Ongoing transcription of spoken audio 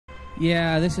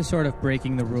Yeah, this is sort of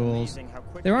breaking the rules.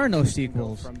 There are no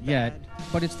sequels, yet,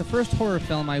 but it's the first horror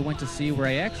film I went to see where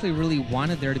I actually really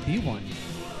wanted there to be one.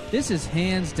 This is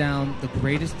hands down the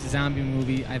greatest zombie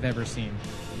movie I've ever seen.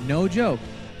 No joke.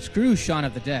 Screw Shaun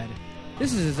of the Dead.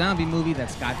 This is a zombie movie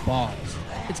that's got balls.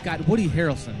 It's got Woody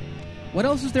Harrelson. What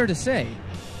else is there to say?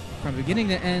 From beginning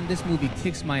to end, this movie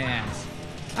kicks my ass.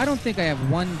 I don't think I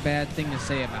have one bad thing to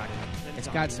say about it. It's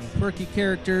got some quirky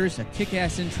characters, a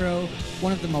kick-ass intro,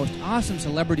 one of the most awesome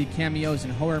celebrity cameos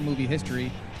in horror movie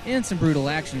history, and some brutal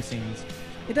action scenes.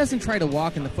 It doesn't try to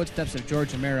walk in the footsteps of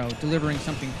George Romero, delivering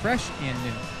something fresh and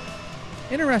new.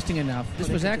 Interesting enough, this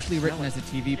was actually written as a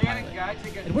TV pilot.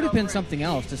 It would have been something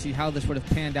else to see how this would have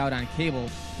panned out on cable,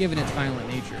 given its violent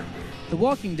nature. The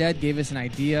Walking Dead gave us an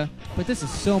idea, but this is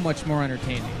so much more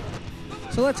entertaining.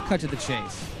 So let's cut to the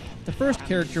chase. The first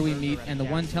character we meet, and the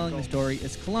one telling the story,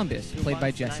 is Columbus, played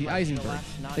by Jesse Eisenberg,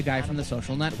 the guy from The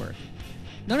Social Network.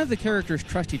 None of the characters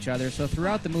trust each other, so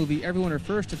throughout the movie, everyone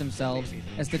refers to themselves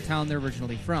as the town they're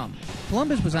originally from.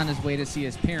 Columbus was on his way to see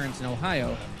his parents in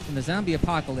Ohio when the zombie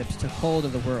apocalypse took hold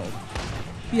of the world.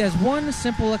 He has one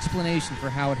simple explanation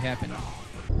for how it happened.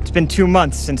 It's been 2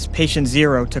 months since Patient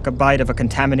Zero took a bite of a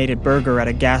contaminated burger at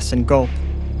a gas and gulp.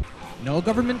 No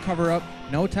government cover-up,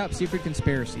 no top-secret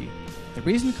conspiracy. The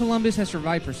reason Columbus has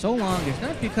survived for so long is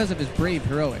not because of his brave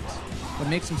heroics. What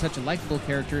makes him such a likable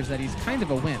character is that he's kind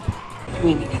of a wimp. I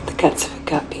mean, he got the guts of a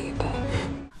guppy,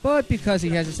 but because he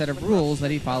has a set of rules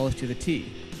that he follows to the T.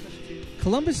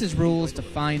 Columbus's rules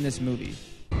define this movie.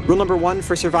 Rule number 1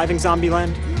 for surviving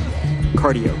Zombieland: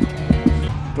 cardio.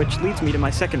 Which leads me to my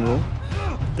second rule,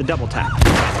 the double tap.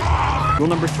 Rule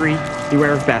number 3,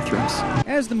 beware of bathrooms.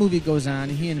 As the movie goes on,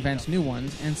 he invents new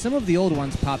ones, and some of the old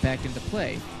ones pop back into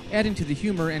play, adding to the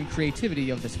humor and creativity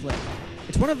of this flick.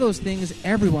 It's one of those things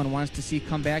everyone wants to see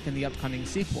come back in the upcoming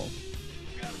sequel.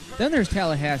 Then there's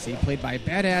Tallahassee, played by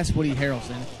badass Woody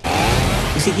Harrelson.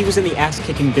 You see, he was in the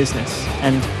ass-kicking business,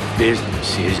 and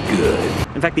business is good.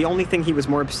 In fact, the only thing he was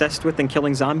more obsessed with than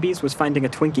killing zombies was finding a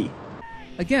Twinkie.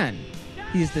 Again,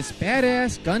 he's this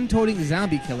badass, gun-toting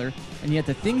zombie killer, and yet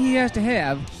the thing he has to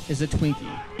have is a Twinkie.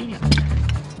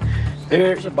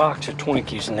 There's a box of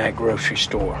Twinkies in that grocery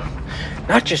store.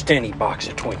 Not just any box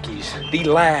of Twinkies, the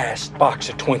last box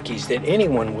of Twinkies that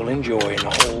anyone will enjoy in the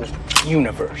whole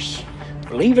universe.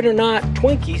 Believe it or not,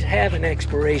 Twinkies have an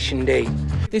expiration date.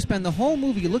 They spend the whole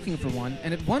movie looking for one,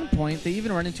 and at one point they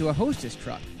even run into a Hostess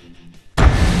truck.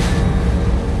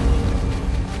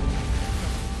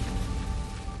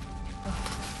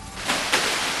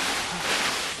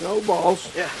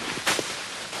 Snowballs? Yeah.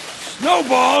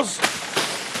 Snowballs?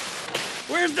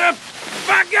 Where's the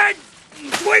fucking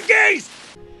Twinkies?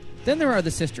 Then there are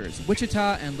the sisters,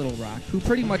 Wichita and Little Rock, who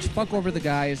pretty much fuck over the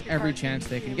guys every chance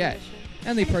they can get.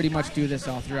 And they pretty much do this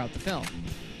all throughout the film.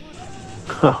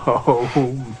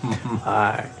 Oh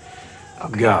my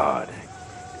God.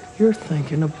 You're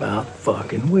thinking about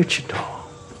fucking Wichita.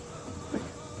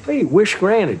 Hey, wish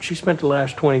granted. She spent the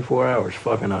last 24 hours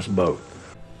fucking us both.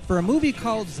 For a movie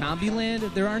called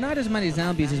Zombieland, there are not as many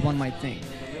zombies as one might think.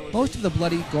 Most of the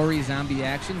bloody, gory zombie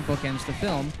action bookends the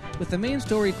film, with the main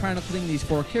story chronicling these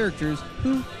 4 characters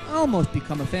who almost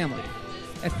become a family.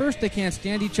 At first they can't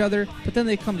stand each other, but then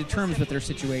they come to terms with their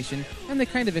situation, and they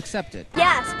kind of accept it.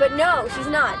 Yes, but no, she's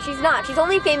not. She's not. She's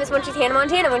only famous when she's Hannah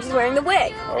Montana, when she's wearing the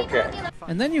wig. Okay.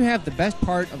 And then you have the best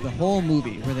part of the whole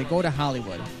movie, where they go to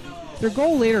Hollywood. Their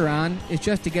goal later on is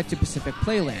just to get to Pacific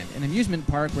Playland, an amusement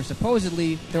park where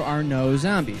supposedly there are no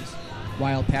zombies.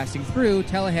 While passing through,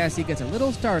 Tallahassee gets a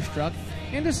little starstruck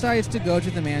and decides to go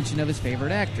to the mansion of his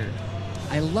favorite actor.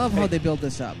 I love how they build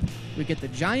this up. We get the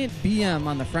giant BM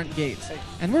on the front gates,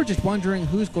 and we're just wondering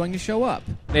who's going to show up.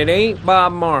 It ain't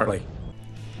Bob Marley.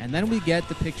 And then we get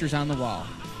the pictures on the wall.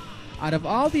 Out of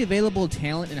all the available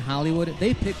talent in Hollywood,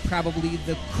 they picked probably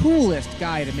the coolest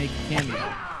guy to make a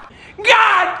cameo.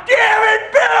 God damn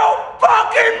it, Bill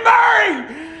fucking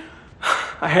Murray!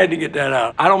 I had to get that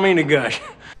out. I don't mean to gush.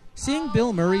 Seeing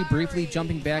Bill Murray briefly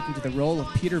jumping back into the role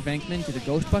of Peter Venkman to the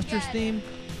Ghostbusters theme,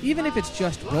 even if it's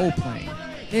just role-playing,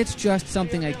 it's just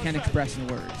something I can't express in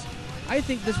words. I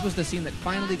think this was the scene that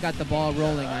finally got the ball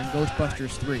rolling on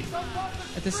Ghostbusters 3.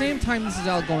 At the same time this is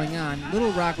all going on,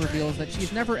 Little Rock reveals that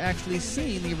she's never actually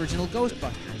seen the original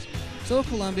Ghostbusters, so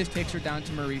Columbus takes her down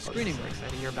to Murray's screening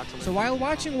room. So while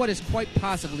watching what is quite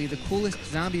possibly the coolest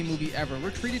zombie movie ever,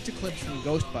 we're treated to clips from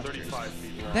Ghostbusters.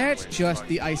 That's just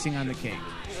the icing on the cake.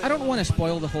 I don't want to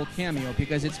spoil the whole cameo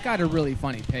because it's got a really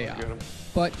funny payoff.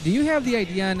 But do you have the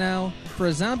idea now? For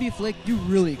a zombie flick, you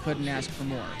really couldn't ask for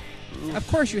more. Of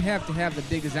course you have to have the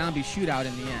big zombie shootout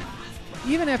in the end.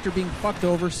 Even after being fucked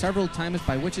over several times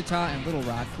by Wichita and Little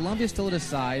Rock, Columbia still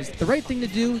decides the right thing to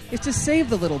do is to save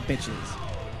the little bitches.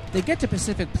 They get to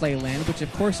Pacific Playland, which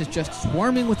of course is just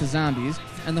swarming with the zombies,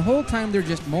 and the whole time they're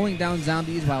just mowing down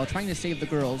zombies while trying to save the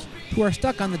girls, who are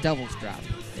stuck on the Devil's Drop.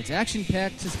 It's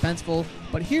action-packed, suspenseful,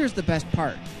 but here's the best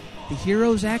part. The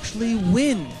heroes actually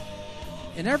win!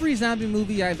 In every zombie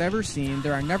movie I've ever seen,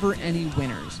 there are never any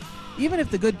winners. Even if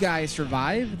the good guys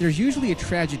survive, there's usually a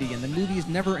tragedy and the movies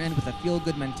never end with a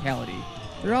feel-good mentality.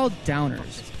 They're all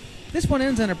downers. This one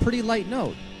ends on a pretty light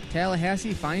note.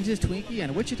 Tallahassee finds his Twinkie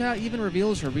and Wichita even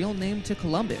reveals her real name to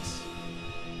Columbus.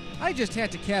 I just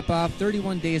had to cap off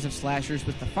 31 Days of Slashers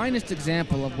with the finest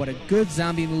example of what a good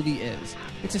zombie movie is.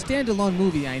 It's a standalone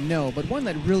movie, I know, but one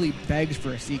that really begs for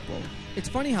a sequel. It's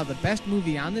funny how the best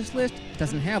movie on this list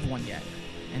doesn't have one yet.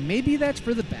 And maybe that's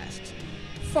for the best.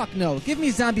 Fuck no, give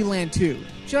me Zombieland 2.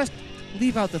 Just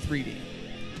leave out the 3D.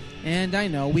 And I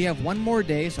know, we have one more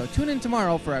day, so tune in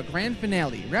tomorrow for our grand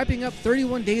finale, wrapping up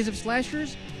 31 Days of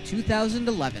Slashers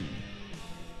 2011.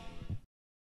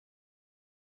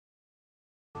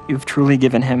 You've truly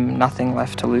given him nothing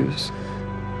left to lose.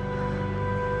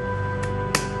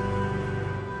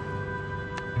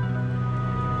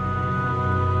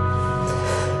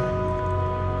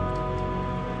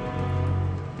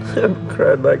 I haven't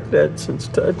cried like that since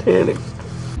Titanic.